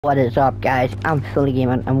What is up, guys? I'm Philly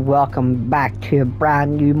Gaming and welcome back to a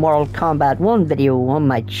brand new Mortal Kombat 1 video on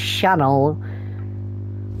my channel.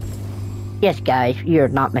 Yes guys, you're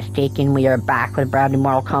not mistaken, we are back with a brand new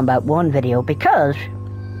Mortal Kombat 1 video because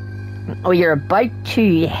we are about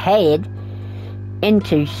to head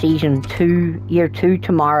into Season 2, Year 2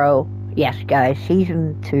 tomorrow. Yes guys,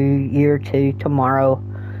 Season 2, Year 2 tomorrow.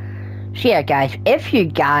 So yeah guys, if you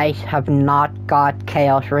guys have not got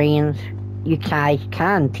Chaos Reigns, you guys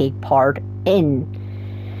can take part in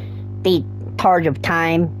the Towers of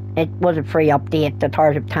Time. It was a free update. The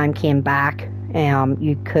Towers of Time came back.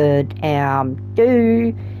 You could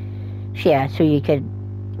do, so you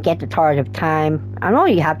could get the Towers of Time. And all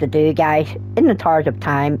you have to do, guys, in the Towers of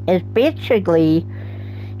Time is basically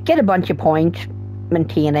get a bunch of points,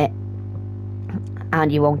 maintain it,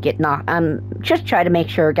 and you won't get knocked. And just try to make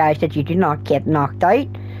sure, guys, that you do not get knocked out.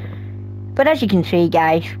 But as you can see,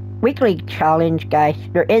 guys, weekly challenge, guys,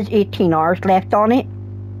 there is 18 hours left on it.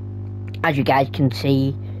 As you guys can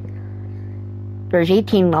see, there's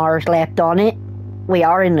 18 hours left on it. We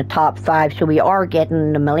are in the top 5, so we are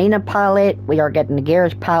getting the Melina palette, we are getting the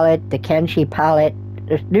Gears palette, the Kenshi palette,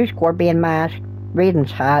 there's new Scorpion mask,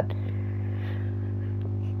 Raiden's hat,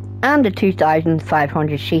 and the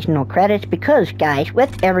 2,500 seasonal credits, because guys,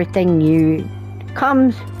 with everything new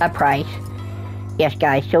comes a price. Yes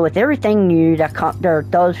guys, so with everything new, there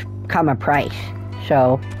does come a price.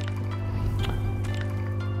 So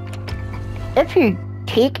if you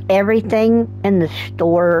take everything in the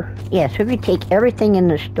store, yes, if you take everything in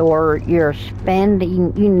the store, you're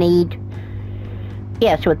spending, you need,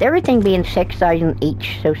 so with everything being 6,000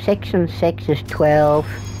 each, so 6 and 6 is 12,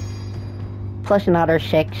 plus another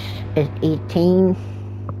 6 is 18,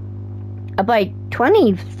 about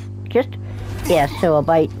 20, so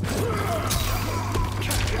about,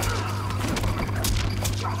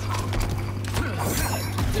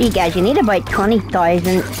 see guys, you need about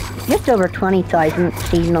 20,000, just over 20,000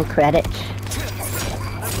 seasonal credits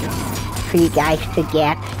for you guys to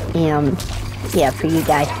get, for you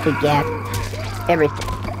guys to get everything,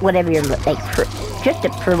 whatever you're, like,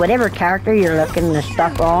 for whatever character you're looking the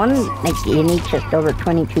stuff on, like, you need just over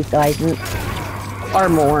 22,000 or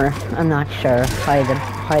more. I'm not sure how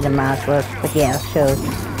the math works, but yeah, so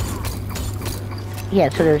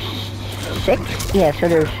there's 6, so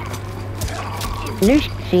there's new,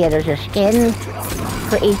 there's a skin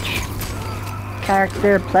for each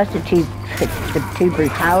character, plus the two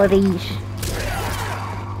brutalities,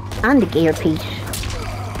 and the gear piece.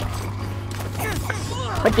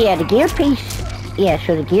 But yeah, the gear piece,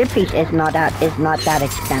 so the gear piece is not that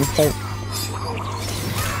expensive.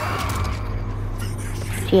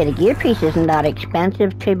 So yeah, the gear piece isn't that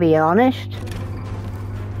expensive, to be honest.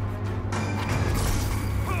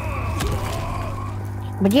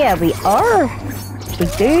 But yeah, we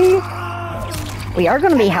are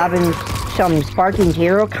going to be having some Sparking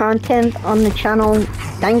Zero content on the channel,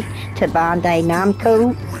 thanks to Bandai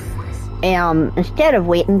Namco. Instead of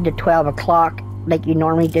waiting to 12 o'clock like you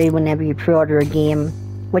normally do whenever you pre-order a game,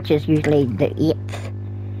 which is usually the 8th.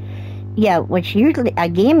 Yeah, a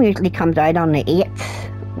game usually comes out on the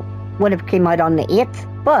 8th. Would have came out on the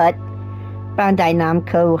 8th, but Bandai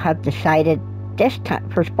Namco have decided this time,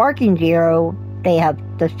 for Sparking Zero, they have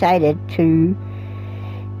decided to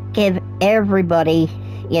give everybody,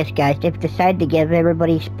 yes guys, they've decided to give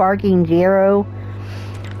everybody Sparking Zero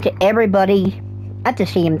to everybody at the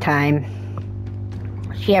same time.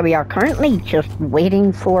 So yeah, we are currently just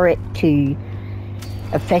waiting for it to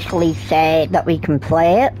officially say that we can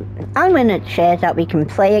play it. And when it says that we can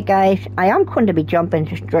play it, guys, I am going to be jumping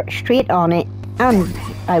straight on it, and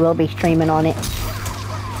I will be streaming on it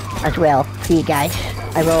as well for you guys.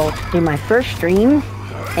 I will do my first stream,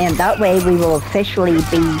 and that way we will officially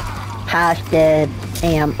be past the,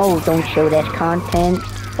 don't show this content.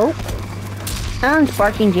 And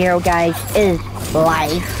Sparking Zero, guys, is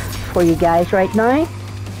live for you guys right now.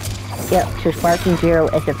 Yep, so Sparking Zero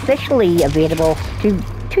is officially available to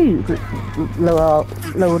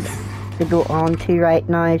load to go on to right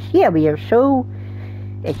now. So yeah, we are so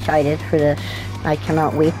excited for this. I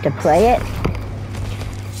cannot wait to play it.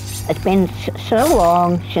 It's been so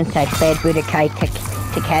long since I played Budokai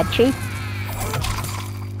Tenkaichi.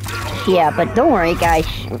 Yeah, but don't worry guys,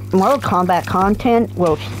 Mortal Kombat content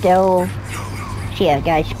will still,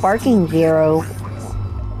 guys, Sparking Zero,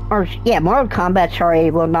 Mortal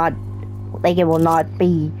Kombat, will not, it will not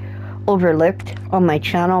be overlooked on my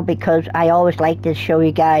channel, because I always like to show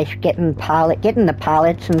you guys getting the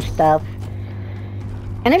palettes and stuff.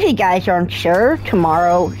 And if you guys aren't sure,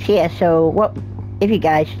 tomorrow, if you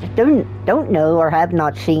guys don't know or have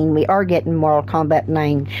not seen, we are getting Mortal Kombat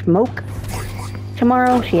 9 Smoke.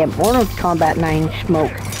 tomorrow. So yeah, Mortal Kombat 9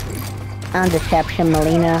 Smoke and Deception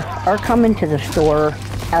Melina are coming to the store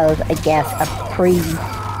as, I guess, a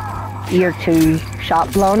pre-year 2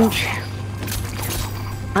 shop launch.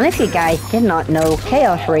 And if you guys did not know,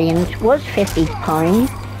 Chaos Reigns was £50,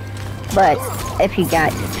 but if you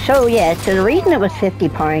got, so yeah, so the reason it was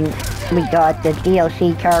 £50, we got the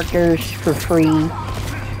DLC characters for free.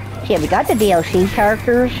 So yeah, we got the DLC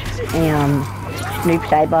characters, Snoop,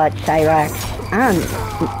 Cybot, Cyrax, and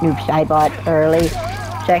Noob Cybot early.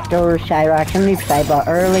 Sector, Cyrax, and Noob Cybot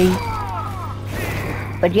early.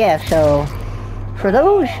 But yeah, so for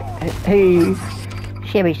those who,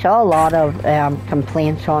 see, we saw a lot of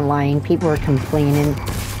complaints online. People were complaining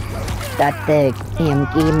that the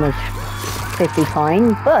game was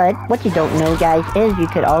 £50. But what you don't know, guys, is you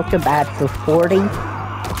could also buy it for 40.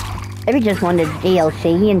 If you just wanted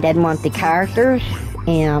DLC and didn't want the characters,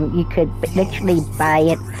 you could literally buy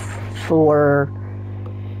it for,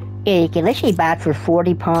 yeah, you can literally buy it for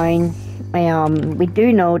 £40. We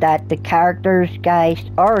do know that the characters, guys,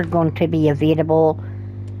 are going to be available.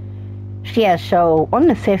 So yeah, so on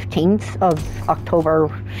the 15th of October,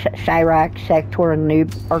 Cyrax, Sector, and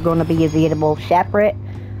Noob are going to be available separate.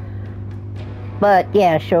 But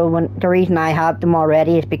yeah, so the reason I have them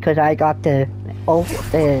already is because I got I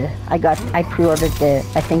pre-ordered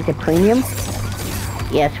I think the premium.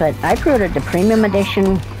 Yes, but I pre-ordered the premium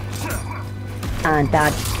edition, and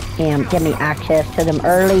that gave me access to them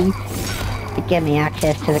early. It gave me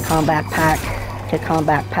access to the Kombat Pack,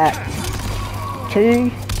 Kombat Pack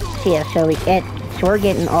 2. So yeah, so we're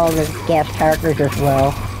getting all the guest characters as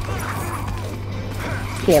well.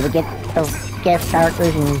 So yeah, we get guest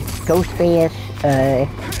characters in Ghostface,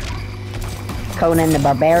 Conan the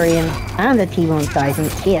Barbarian, and the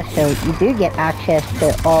T-1000. Yeah, so you do get access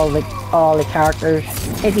to all the characters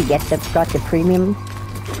if you got the premium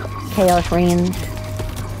Chaos Reigns.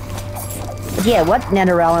 But yeah, what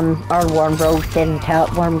NetherRealm or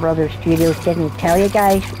Warner Brothers Studios didn't tell you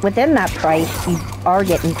guys, within that price you are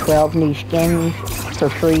getting 12 new skins for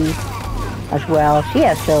free as well. So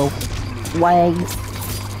yeah, so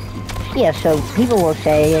so people will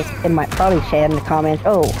say, they might probably say in the comments,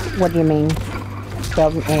 oh, what do you mean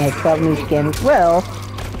 12 new skins? Well,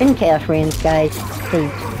 in Chaos Reigns, guys,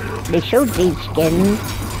 they showed these skins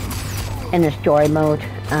in the story mode,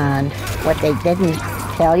 and what they didn't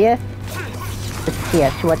tell you,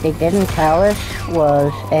 yes, what they didn't tell us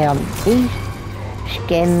was these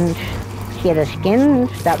skins, the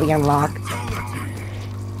skins that we unlocked,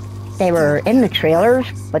 they were in the trailers,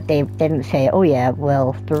 but they didn't say, oh yeah,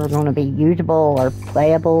 well, they're going to be usable or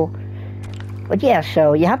playable. But yeah,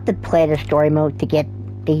 so you have to play the story mode to get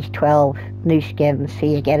these 12 new skins. So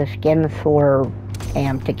you get a skin for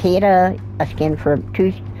Takeda, a skin for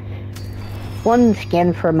one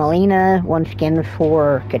skin for Melina, one skin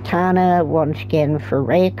for Katana, one skin for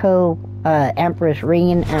Reiko, Empress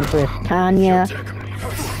Rin, Empress Tanya,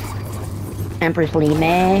 Empress Li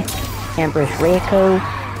Mei, Empress Reiko,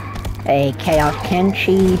 a Chaos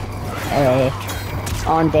Kenshi,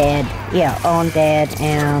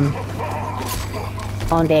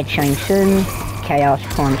 Undead Shang Tsung, Chaos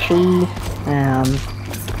Quan Chi,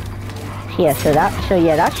 yeah, so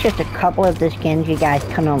that's just a couple of the skins you guys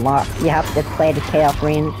can unlock. You have to play the Chaos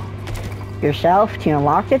Reigns yourself to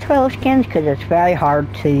unlock the 12 skins, because it's very hard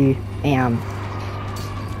to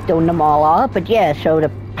don them all up. But yeah, so the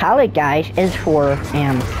palette, guys, is for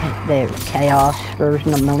the Chaos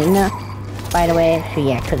version of Melina, by the way. So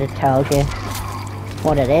yeah, because it tells you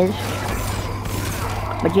what it is.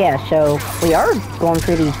 But yeah, so we are going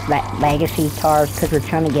through these legacy towers because we're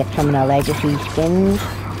trying to get some of the legacy skins.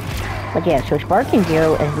 But yeah, so Sparking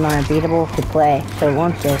Zero is now available to play. So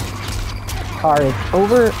once this tower is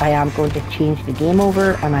over, I am going to change the game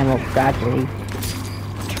over, and I will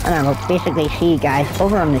basically see you guys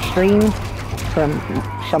over on the stream from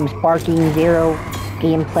some Sparking Zero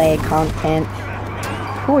gameplay content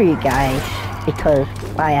for you guys, because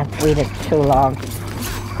I have waited so long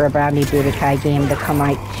for a brand new Budokai game to come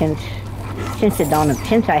out since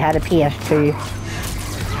I had a PS2.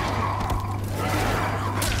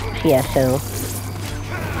 Yeah, so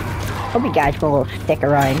hope you guys will stick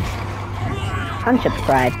around and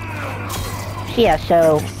subscribe. So yeah,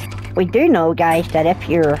 so we do know, guys, that if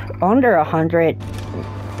you're under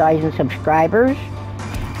 100,000 subscribers,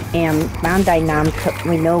 Bandai Namco,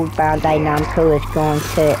 we know Bandai Namco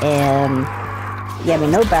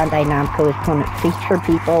is going to feature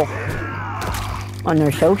people on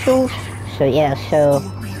their socials. So yeah, so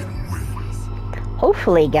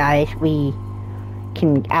hopefully, guys, we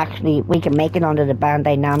can make it onto the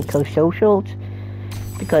Bandai Namco socials,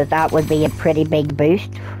 because that would be a pretty big boost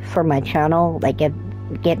for my channel, like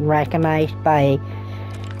getting recognized by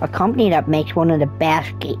a company that makes one of the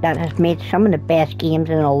best, that has made some of the best games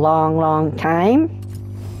in a long time.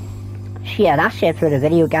 So yeah, that's it for the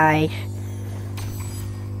video, guys.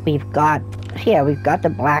 We've got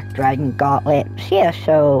the Black Dragon Gauntlet. So yeah,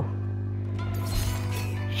 so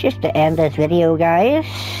just to end this video, guys.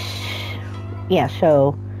 Yeah,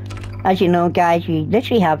 so as you know, guys, you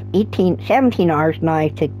literally have 17 hours now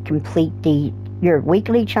to complete your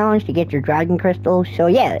weekly challenge to get your dragon crystals. So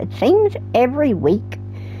yeah, it seems every week.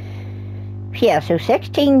 Yeah, so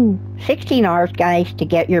 16 hours, guys, to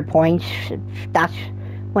get your points. That's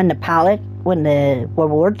when the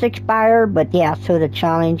rewards expire. But yeah, so the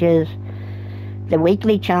challenges, the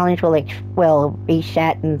weekly challenge will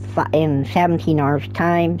reset in 17 hours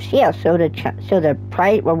time. So yeah, so the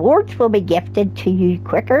rewards will be gifted to you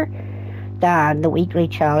quicker than the weekly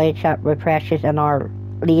challenge that refreshes in our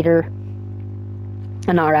leader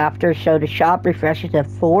an hour after. So the shop refreshes at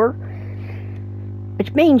 4,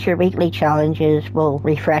 which means your weekly challenges will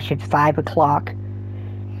refresh at 5 o'clock.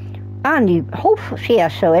 And you hope, yeah,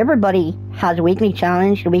 so everybody has a weekly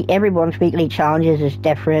challenge. Everyone's weekly challenges is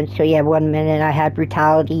different. So yeah, 1 minute I had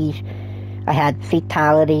brutalities, I had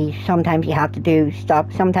fatalities. Sometimes you have to do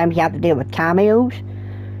stuff, sometimes you have to deal with cameos.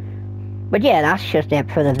 But yeah, that's just it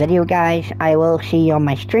for the video, guys. I will see you on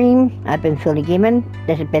my stream. I've been Philly Gaming.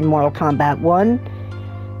 This has been Mortal Kombat 1.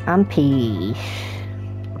 And peace.